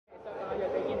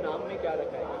क्या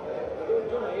रखा है। तो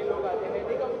जो नए लोग आते हैं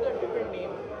दे come with different name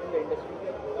in the industry.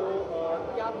 तो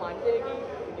क्या आप मानते हैं कि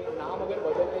नाम अगर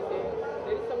बदलने से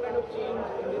there is some kind of change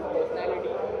in this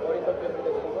personality और in the film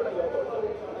industry? What are your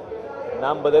thoughts?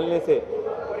 नाम बदलने से?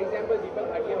 फॉर एग्जाम्पल दीपक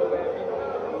भाटिया हो गए,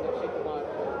 अक्षय कुमार,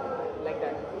 लाइक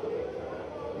दैट।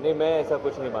 नहीं, मैं ऐसा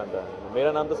कुछ नहीं मानता।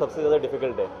 मेरा नाम तो सबसे ज़्यादा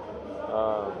डिफ़िकल्ट है।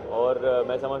 और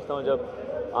मैं समझता हूँ जब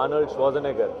आर्नल्ड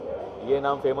श्वार्ज़नेगर ये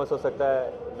नाम फेमस हो सकता है,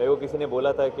 मेरे को किसी ने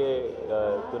बोला था कि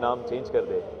तू नाम चेंज कर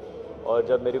दे, और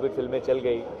जब मेरी कुछ फिल्में चल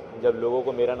गई, जब लोगों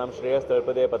को मेरा नाम श्रेयस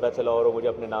तळपदे पता चला और वो मुझे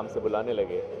अपने नाम से बुलाने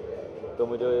लगे, तो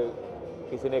मुझे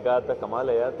किसी ने कहा था कमाल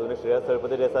है यार, तूने श्रेयस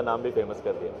तळपदे जैसा नाम भी फेमस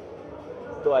कर दिया।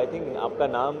 तो आई थिंक आपका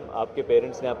नाम आपके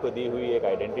पेरेंट्स ने आपको दी हुई एक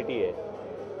आइडेंटिटी है,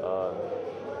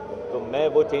 तो मैं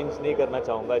वो चेंज नहीं करना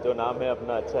चाहूँगा। जो नाम है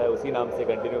अपना अच्छा है, उसी नाम से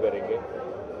कंटिन्यू करेंगे।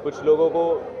 कुछ लोगों को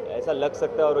ऐसा लग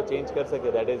सकता है और वो चेंज कर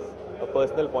सकते, that is a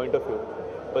personal point of view.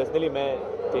 Personally मैं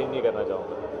चेंज नहीं करना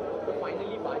चाहूँगा। तो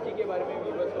फाइनली बाजी के बारे में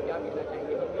व्यूअर्स को क्या कहना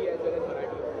चाहेंगे, Hindi as well as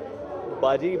Marathi?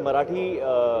 बाजी मराठी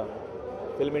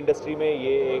फिल्म इंडस्ट्री में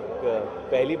ये एक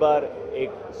पहली बार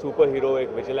एक सुपर हीरो, एक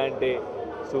विजिलेंटे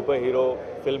सुपर हीरो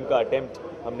फिल्म का अटेम्प्ट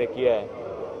हमने किया है।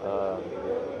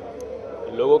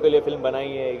 लोगों के लिए फिल्म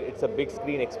बनाई है। It's a big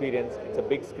screen experience, it's a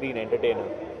big screen entertainer.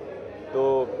 तो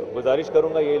गुजारिश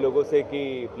करूँगा ये लोगों से कि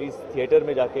प्लीज़ थिएटर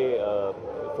में जाके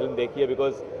फिल्म देखिए,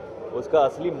 बिकॉज़ उसका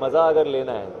असली मज़ा अगर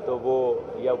लेना है तो वो,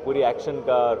 या पूरी एक्शन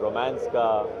का, रोमांस का,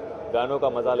 गानों का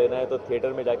मज़ा लेना है तो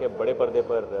थिएटर में जाके बड़े पर्दे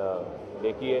पर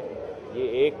देखिए। ये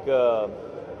एक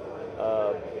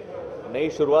नई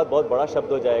शुरुआत, बहुत बड़ा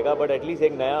शब्द हो जाएगा, बट एटलीस्ट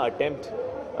एक नया अटेम्प्ट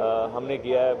हमने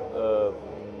किया है।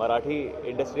 मराठी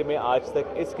इंडस्ट्री में आज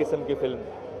तक इस किस्म की फिल्म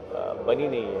बनी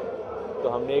नहीं है, तो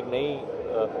हमने एक नई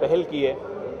पहल की है,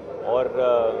 और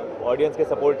ऑडियंस के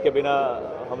सपोर्ट के बिना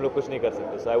हम लोग कुछ नहीं कर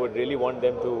सकते। सो I would really want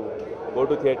them to go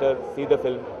to theatre, see the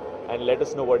film and let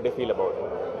us know what they feel about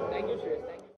it. Thank you.